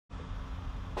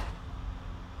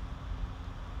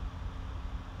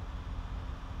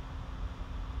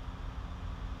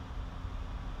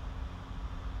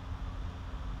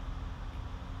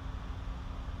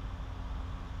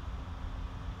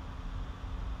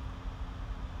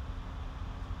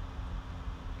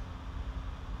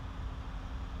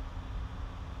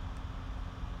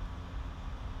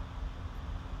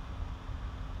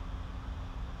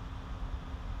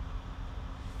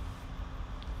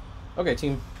Okay,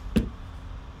 team.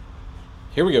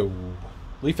 Here we go.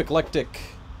 Leaf Eclectic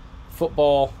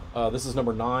football. This is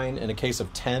number 9 in a case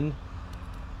of 10.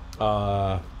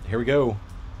 Here we go.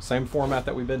 Same format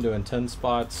that we've been doing. 10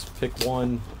 spots, pick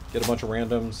one, get a bunch of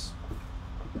randoms.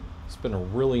 It's been a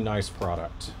really nice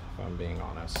product, if I'm being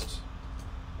honest.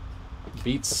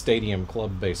 Beats Stadium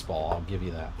Club Baseball, I'll give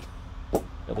you that.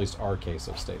 At least our case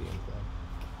of Stadium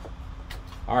Club.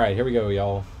 Alright, here we go,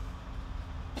 y'all.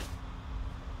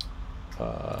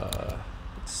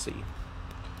 Let's see.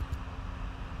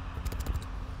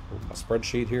 My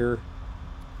spreadsheet here.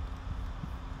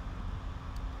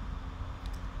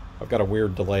 I've got a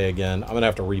weird delay again. I'm going to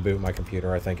have to reboot my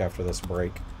computer, I think, after this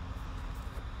break.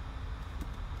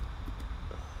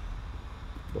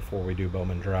 Before we do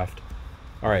Bowman Draft.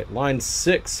 Alright, line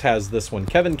 6 has this one.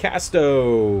 Kevin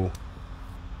Casto.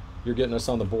 You're getting us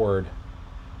on the board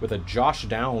with a Josh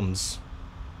Downs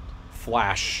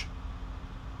flash.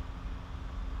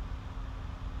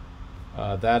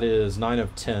 That is 9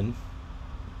 of 10.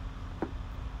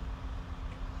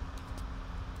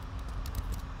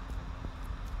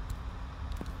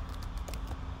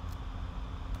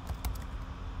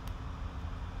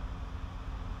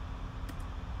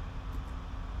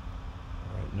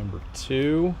 Number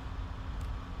 2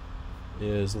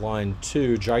 is line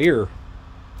 2, Jair.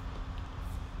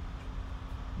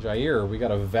 Jair, we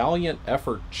got a valiant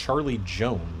effort, Charlie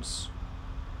Jones.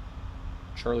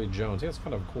 Charlie Jones. Yeah, it's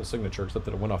kind of a cool signature, except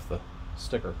that it went off the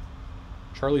sticker.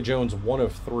 Charlie Jones, 1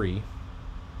 of 3.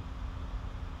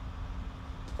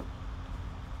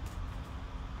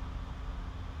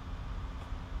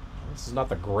 This is not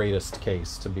the greatest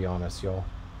case, to be honest, y'all.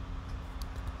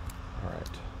 Alright.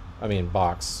 I mean,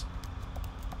 box.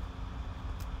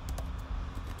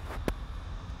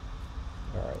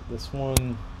 Alright, this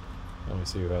one... Let me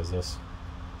see who has this.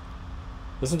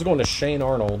 This one's going to Shane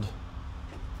Arnold.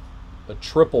 A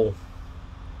triple.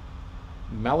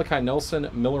 Malachi Nelson,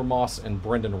 Miller Moss, and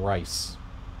Brendan Rice.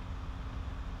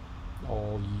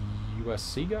 All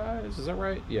USC guys? Is that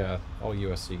right? Yeah, all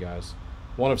USC guys.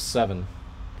 1 of 7.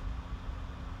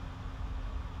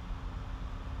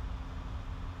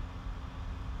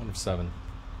 Of 7.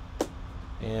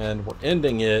 And we're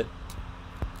ending it.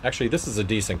 Actually, this is a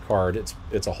decent card.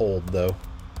 It's a hold, though.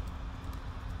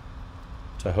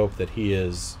 To hope that he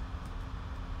is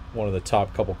one of the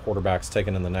top couple quarterbacks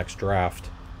taken in the next draft.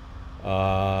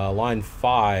 Line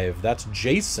 5. That's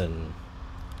Jason.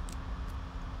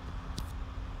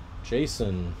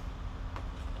 Jason.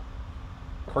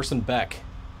 Carson Beck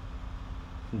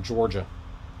from Georgia.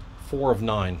 4 of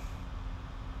 9.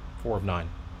 4 of 9.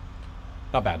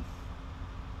 Not bad.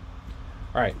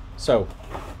 Alright, so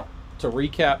to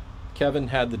recap, Kevin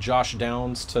had the Josh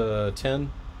Downs to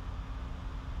 10.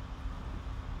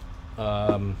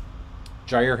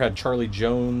 Jair had Charlie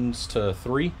Jones to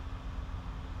 3.